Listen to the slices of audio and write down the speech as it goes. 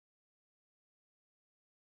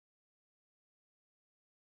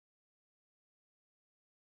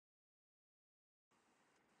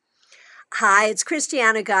Hi, it's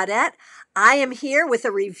Christiana Gaudet. I am here with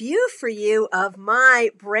a review for you of my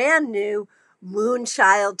brand new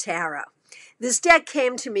Moonchild Tarot. This deck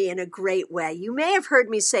came to me in a great way. You may have heard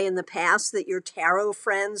me say in the past that your tarot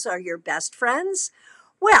friends are your best friends.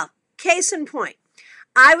 Well, case in point,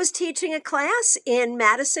 I was teaching a class in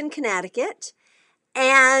Madison, Connecticut,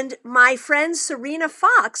 and my friend Serena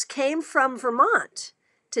Fox came from Vermont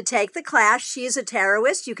to take the class. She's a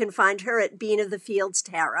tarotist. You can find her at Bean of the Fields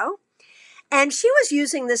Tarot. And she was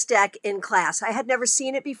using this deck in class. I had never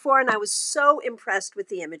seen it before, and I was so impressed with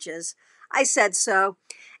the images. I said so.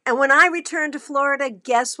 And when I returned to Florida,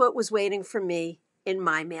 guess what was waiting for me in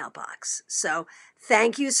my mailbox? So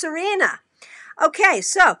thank you, Serena. Okay,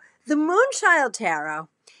 so the Moonchild Tarot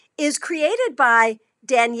is created by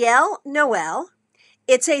Danielle Noel.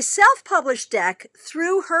 It's a self-published deck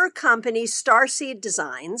through her company, Starseed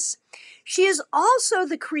Designs. She is also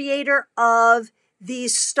the creator of the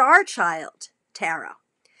Starchild Tarot.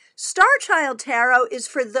 Starchild Tarot is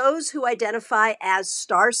for those who identify as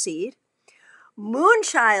starseed.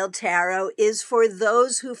 Moonchild Tarot is for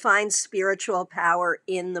those who find spiritual power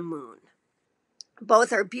in the moon.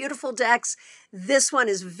 Both are beautiful decks. This one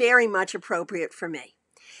is very much appropriate for me.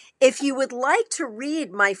 If you would like to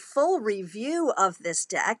read my full review of this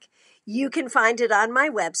deck, you can find it on my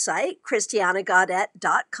website,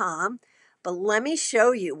 christianagaudet.com. But let me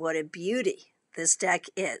show you what a beauty this deck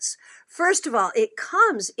is. First of all, it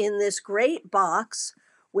comes in this great box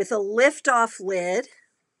with a lift-off lid,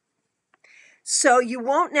 so you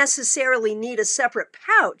won't necessarily need a separate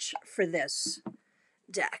pouch for this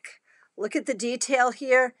deck. Look at the detail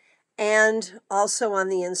here and also on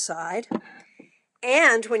the inside.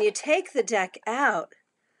 And when you take the deck out,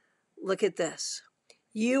 look at this.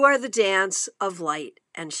 You are the dance of light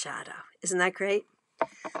and shadow. Isn't that great?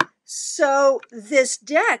 So this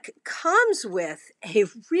deck comes with a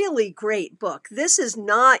really great book. This is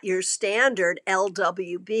not your standard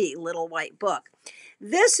LWB, Little White Book.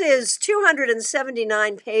 This is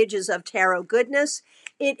 279 pages of tarot goodness.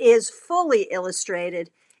 It is fully illustrated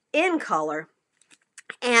in color.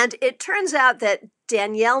 And it turns out that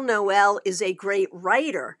Danielle Noel is a great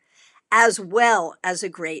writer as well as a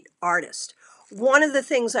great artist. One of the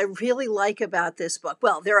things I really like about this book,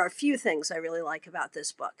 well, there are a few things I really like about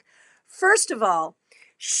this book. First of all,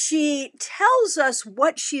 she tells us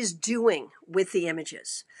what she's doing with the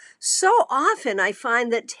images. So often I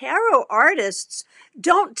find that tarot artists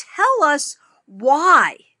don't tell us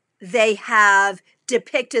why they have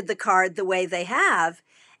depicted the card the way they have.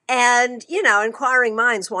 And, inquiring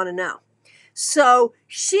minds want to know. So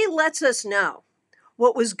she lets us know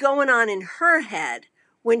what was going on in her head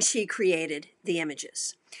when she created the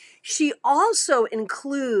images. She also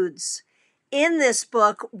includes in this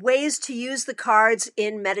book ways to use the cards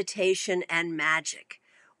in meditation and magic,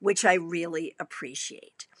 which I really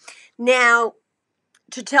appreciate. Now,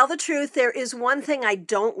 to tell the truth, there is one thing I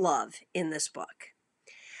don't love in this book.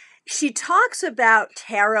 She talks about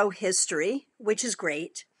tarot history, which is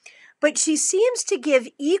great, but she seems to give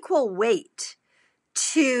equal weight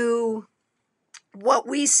to what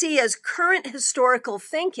we see as current historical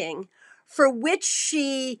thinking, for which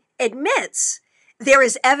she admits there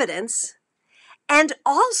is evidence, and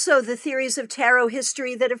also the theories of tarot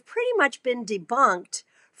history that have pretty much been debunked,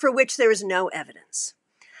 for which there is no evidence.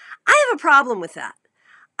 I have a problem with that.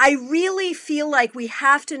 I really feel like we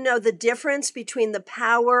have to know the difference between the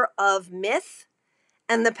power of myth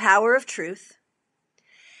and the power of truth.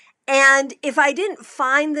 And if I didn't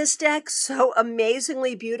find this deck so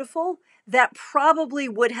amazingly beautiful, that probably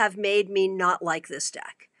would have made me not like this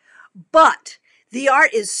deck. But the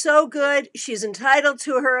art is so good, she's entitled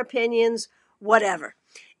to her opinions, whatever.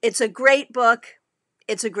 It's a great book.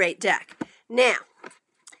 It's a great deck. Now,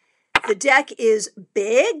 the deck is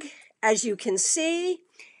big, as you can see.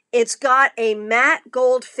 It's got a matte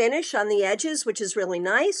gold finish on the edges, which is really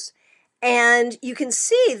nice. And you can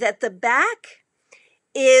see that the back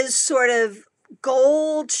is sort of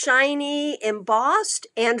gold, shiny, embossed,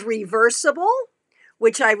 and reversible,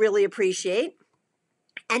 which I really appreciate.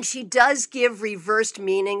 And she does give reversed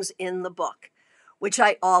meanings in the book, which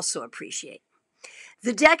I also appreciate.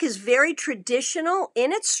 The deck is very traditional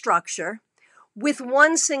in its structure, with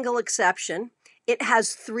one single exception. It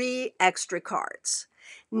has 3 extra cards.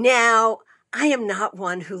 Now, I am not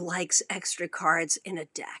one who likes extra cards in a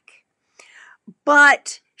deck,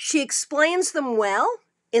 but she explains them well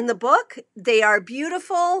in the book. They are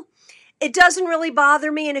beautiful. It doesn't really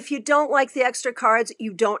bother me, and if you don't like the extra cards,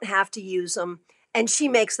 you don't have to use them, and she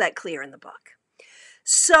makes that clear in the book.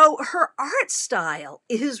 So her art style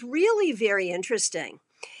is really very interesting.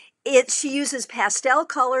 She uses pastel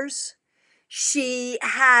colors. She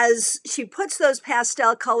puts those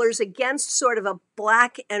pastel colors against sort of a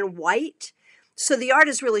black and white. So the art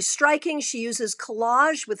is really striking. She uses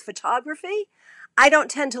collage with photography. I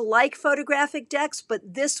don't tend to like photographic decks,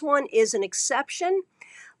 but this one is an exception.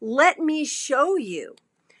 Let me show you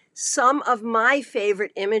some of my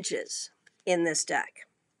favorite images in this deck.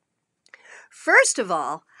 First of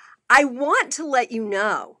all, I want to let you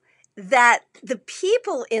know that the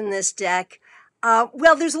people in this deck,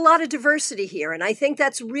 well, there's a lot of diversity here, and I think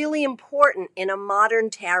that's really important in a modern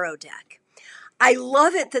tarot deck. I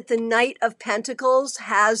love it that the Knight of Pentacles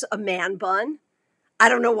has a man bun. I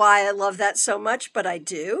don't know why I love that so much, but I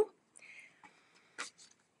do.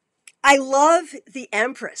 I love the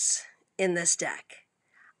Empress in this deck.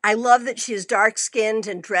 I love that she is dark-skinned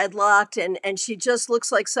and dreadlocked, and she just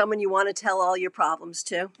looks like someone you want to tell all your problems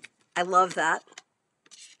to. I love that.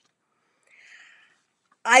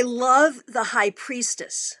 I love the High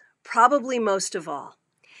Priestess, probably most of all.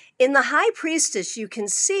 In the High Priestess, you can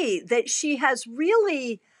see that she has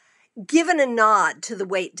really given a nod to the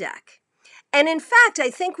Waite deck. And in fact,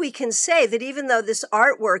 I think we can say that even though this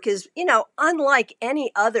artwork is, unlike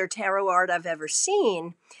any other tarot art I've ever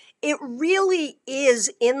seen, it really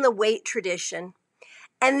is in the Waite tradition.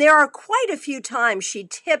 And there are quite a few times she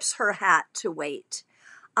tips her hat to Waite,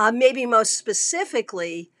 maybe most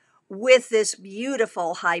specifically with this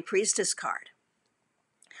beautiful High Priestess card.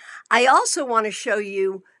 I also want to show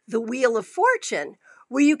you the Wheel of Fortune,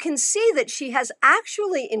 where you can see that she has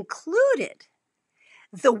actually included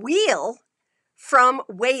the wheel from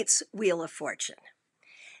Waite's Wheel of Fortune.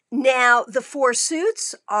 Now, the 4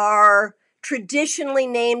 suits are traditionally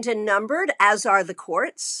named and numbered, as are the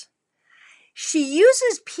courts. She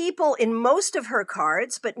uses people in most of her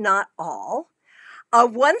cards, but not all.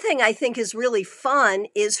 One thing I think is really fun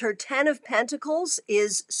is her 10 of Pentacles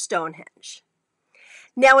is Stonehenge.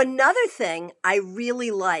 Now, another thing I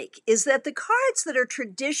really like is that the cards that are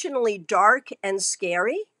traditionally dark and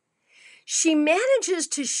scary, she manages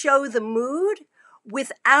to show the mood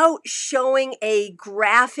without showing a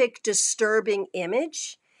graphic, disturbing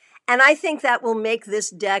image. And I think that will make this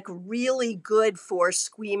deck really good for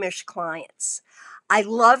squeamish clients. I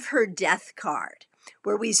love her Death card,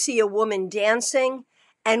 where we see a woman dancing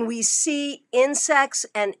and we see insects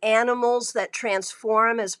and animals that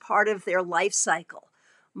transform as part of their life cycle.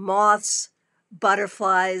 Moths,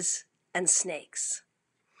 butterflies, and snakes.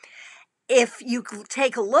 If you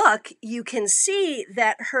take a look, you can see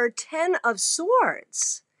that her 10 of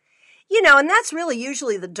Swords, and that's really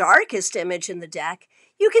usually the darkest image in the deck.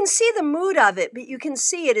 You can see the mood of it, but you can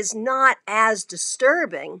see it is not as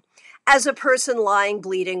disturbing as a person lying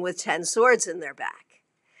bleeding with 10 swords in their back.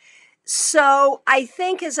 So I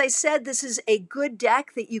think, as I said, this is a good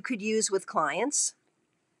deck that you could use with clients.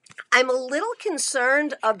 I'm a little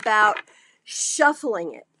concerned about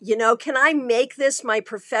shuffling it. Can I make this my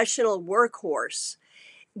professional workhorse?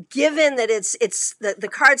 Given that the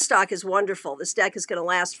card stock is wonderful, this deck is going to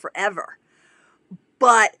last forever.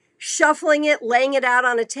 But shuffling it, laying it out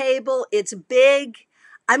on a table, it's big.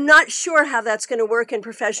 I'm not sure how that's going to work in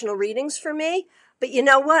professional readings for me. But you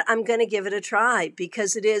know what? I'm going to give it a try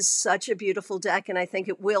because it is such a beautiful deck, and I think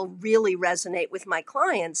it will really resonate with my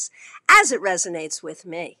clients as it resonates with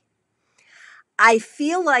me. I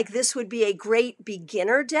feel like this would be a great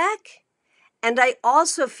beginner deck, and I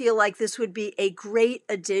also feel like this would be a great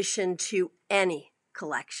addition to any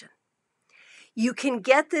collection. You can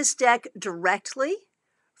get this deck directly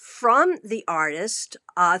from the artist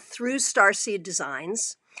through Starseed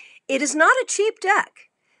Designs. It is not a cheap deck.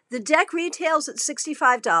 The deck retails at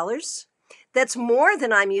 $65. That's more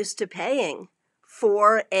than I'm used to paying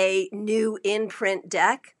for a new in-print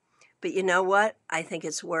deck. But you know what? I think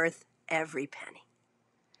it's worth every penny.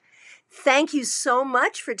 Thank you so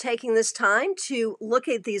much for taking this time to look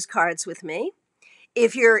at these cards with me.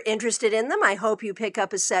 If you're interested in them, I hope you pick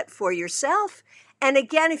up a set for yourself. And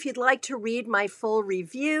again, if you'd like to read my full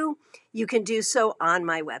review, you can do so on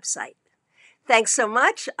my website. Thanks so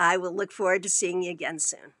much. I will look forward to seeing you again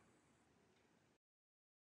soon.